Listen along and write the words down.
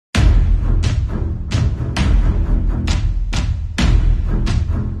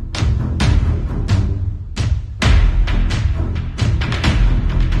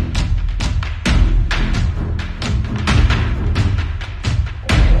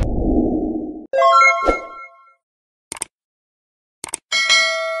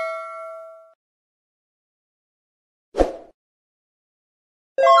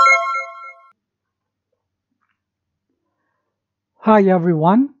Hi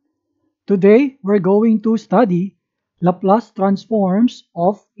everyone. Today we're going to study Laplace transforms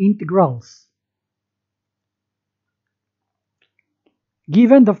of integrals.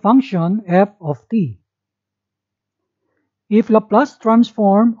 Given the function f of t, if Laplace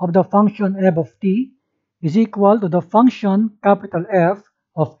transform of the function f of t is equal to the function capital F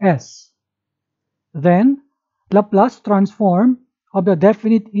of s, then Laplace transform of the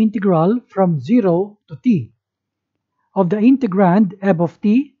definite integral from 0 to t of the integrand f of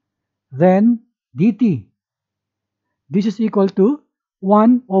t, then dt. This is equal to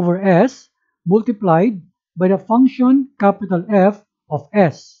 1 over s multiplied by the function capital F of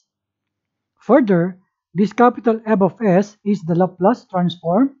s. Further, this capital F of s is the Laplace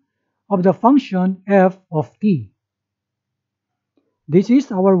transform of the function f of t. This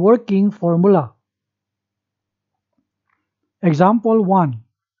is our working formula. Example 1.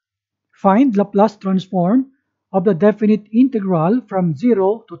 Find Laplace transform of the definite integral from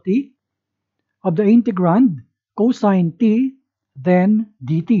 0 to t of the integrand cosine t, then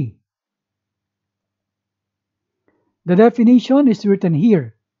dt. The definition is written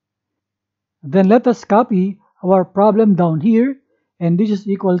here. Then let us copy our problem down here, and this is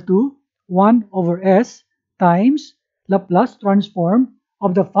equal to 1 over s times Laplace transform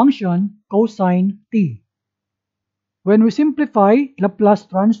of the function cosine t. When we simplify Laplace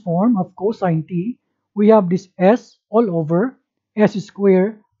transform of cosine t, we have this s all over s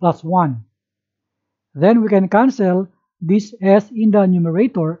squared plus 1. Then we can cancel this s in the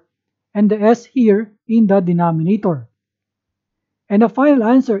numerator and the s here in the denominator. And the final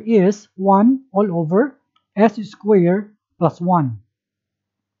answer is 1 all over s squared plus 1.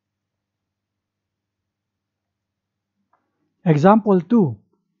 Example 2.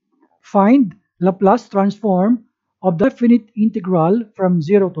 Find Laplace transform of the definite integral from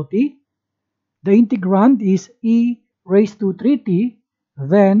 0 to t. The integrand is e raised to 3t,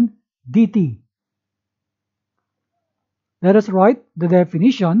 then dt. Let us write the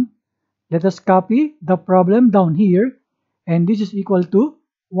definition. Let us copy the problem down here, and this is equal to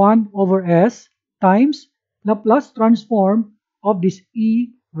 1 over s times Laplace transform of this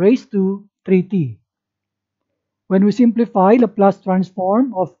e raised to 3t. When we simplify Laplace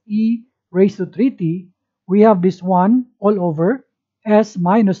transform of e raised to 3t, we have this 1 all over s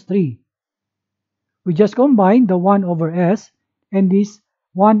minus 3. We just combine the 1 over s and this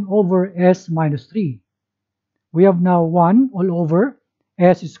 1 over s minus 3. We have now 1 all over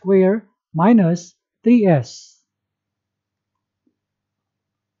s squared minus 3s.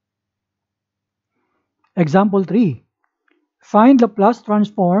 Example 3. Find Laplace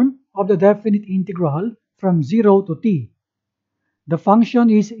transform of the definite integral from 0 to t. The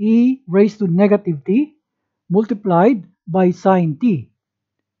function is e raised to negative t multiplied by sine t,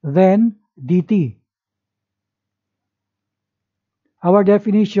 then dt. Our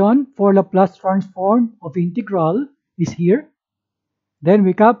definition for Laplace transform of integral is here. Then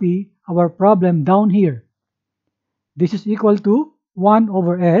we copy our problem down here. This is equal to 1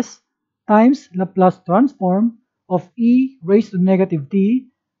 over s times Laplace transform of e raised to negative t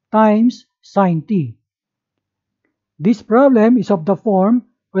times sine t. This problem is of the form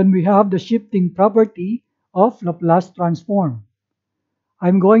when we have the shifting property of Laplace transform.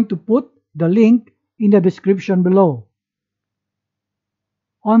 I'm going to put the link in the description below.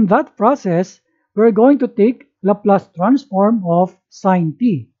 On that process, we're going to take Laplace transform of sine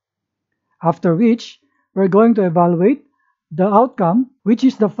t, after which we're going to evaluate the outcome, which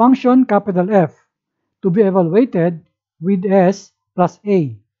is the function capital F, to be evaluated with s plus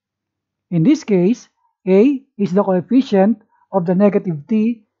a. In this case, a is the coefficient of the negative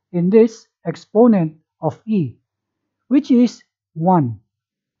t in this exponent of e, which is 1.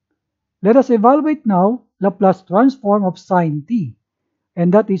 Let us evaluate now Laplace transform of sine t,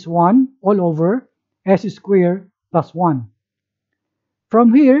 and that is 1 all over s squared plus 1.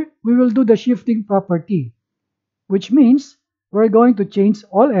 From here, we will do the shifting property, which means we're going to change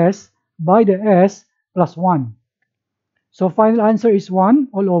all s by the s plus 1. So final answer is 1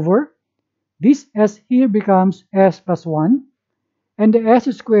 all over. This s here becomes s plus 1, and the s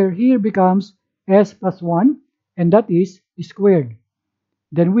squared here becomes s plus 1, and that is squared.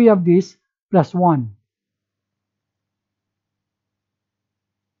 Then we have this plus 1.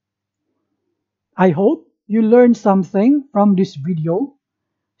 I hope you learned something from this video.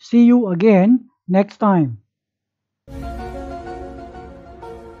 See you again next time.